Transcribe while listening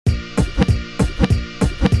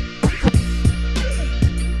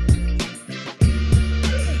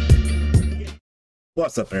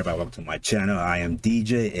What's up, everybody? Welcome to my channel. I am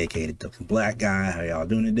DJ, aka the DaTokenBlkGuy. How y'all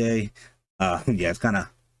doing today? Yeah, it's kind of,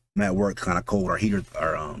 I'm at work, kind of cold. Our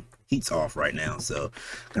heat's off right now, so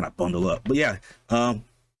kind of bundle up. But yeah,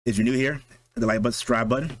 if you're new here, hit the like button, subscribe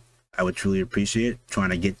button. I would truly appreciate it. Trying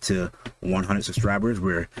to get to 100 subscribers.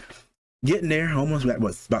 We're getting there, almost at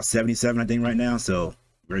about 77, I think, right now. So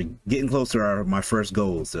we're getting closer to my first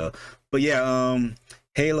goal. So, but yeah,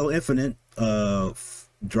 Halo Infinite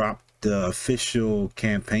dropped the official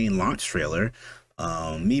campaign launch trailer.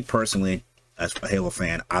 Me personally, as a Halo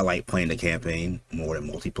fan, I like playing the campaign more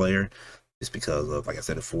than multiplayer, just because of, like I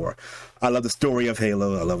said before, I love the story of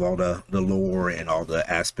Halo. I love all the lore and all the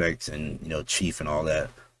aspects, and you know, Chief and all that.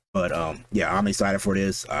 But yeah, I'm excited for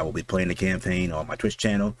this. I will be playing the campaign on my Twitch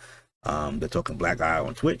channel, the DaTokenBlkGuy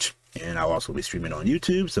on Twitch, and I'll also be streaming on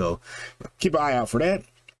YouTube, so keep an eye out for that.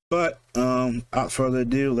 But without further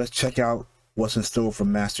ado, let's check out what's in store for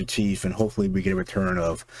Master Chief, and hopefully we get a return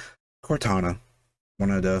of Cortana,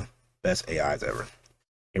 one of the best AIs ever.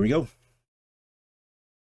 Here we go.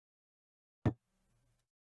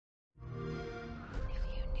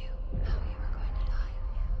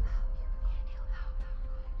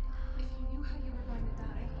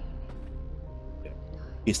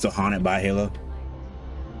 He's still haunted by Halo.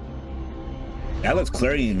 That looks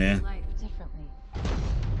clean, man.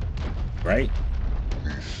 Right?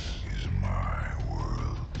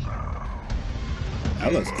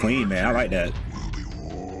 That looks clean, man. I like that. Will be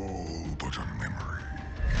all but a memory.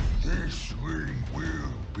 This ring will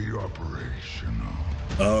be operational.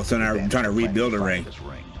 Oh, so now I'm trying to rebuild a ring.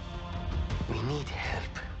 We need help,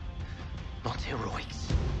 not heroics.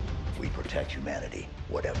 We protect humanity,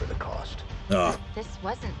 whatever the cost. This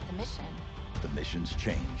wasn't the mission. The missions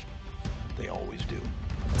changed. They always do.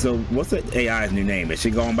 So what's the AI's new name? Is she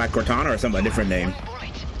going by Cortana or something, a different name? One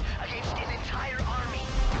bullet against his entire army.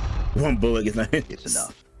 One bullet gets It's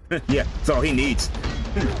enough. Yeah, that's all he needs.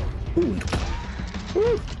 Ooh.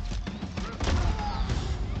 Ooh.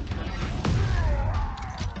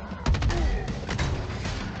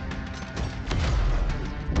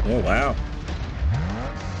 Oh wow.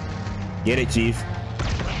 Get it, Chief.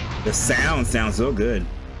 The sound sounds so good.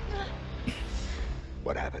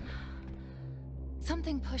 What happened?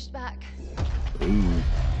 Something pushed back. Ooh.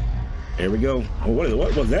 There we go. Oh,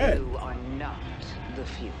 what was that? You are not the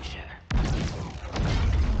future.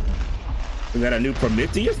 Is that a new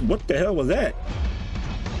Prometheus? What the hell was that?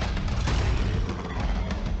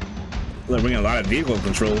 They're bringing a lot of vehicle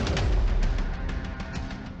control.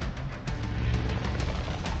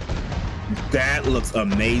 That looks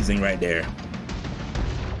amazing right there.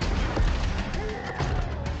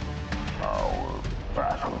 Our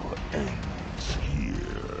battle ends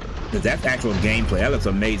here. That's actual gameplay. That looks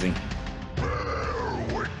amazing. Bear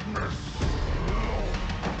witness.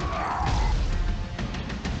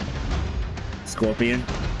 Scorpion.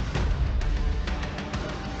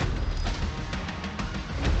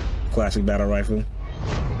 Classic battle rifle.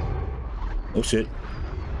 Oh shit.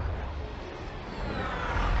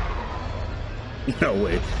 No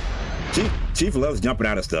way. Chief loves jumping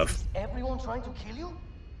out of stuff. Everyone trying to kill you?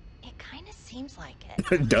 It kind of seems like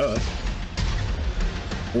it. Duh.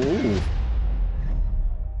 Ooh.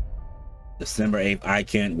 December 8th. I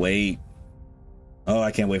can't wait. Oh,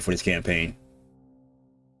 I can't wait for this campaign.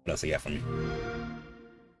 What else I got for me?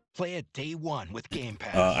 Play it day one with Game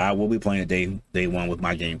Pass. I will be playing it day one with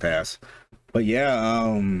my Game Pass. But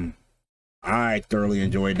yeah, I thoroughly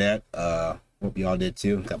enjoyed that. Hope y'all did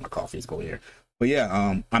too. Got my coffee. Let's go here. But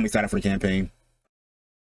yeah, I'm excited for the campaign.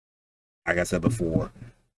 Like I said before,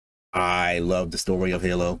 I love the story of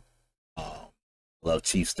Halo. Love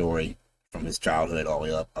Chief's story from his childhood all the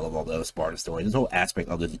way up. I love all the other Spartan stories. This whole aspect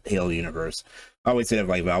of the Halo universe. I always say that,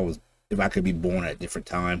 like, if I could be born at a different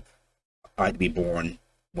time, I'd be born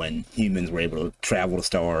when humans were able to travel to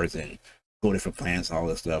stars and go to different planets and all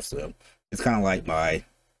this stuff. So it's kind of like my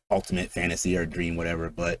ultimate fantasy or dream,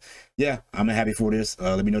 whatever. But yeah, I'm happy for this.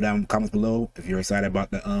 Let me know down in the comments below if you're excited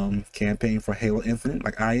about the campaign for Halo Infinite,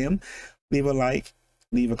 like I am. Leave a like,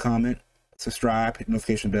 leave a comment, subscribe, hit the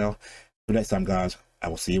notification bell. Till next time, guys, I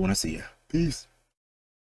will see you when I see you. Peace.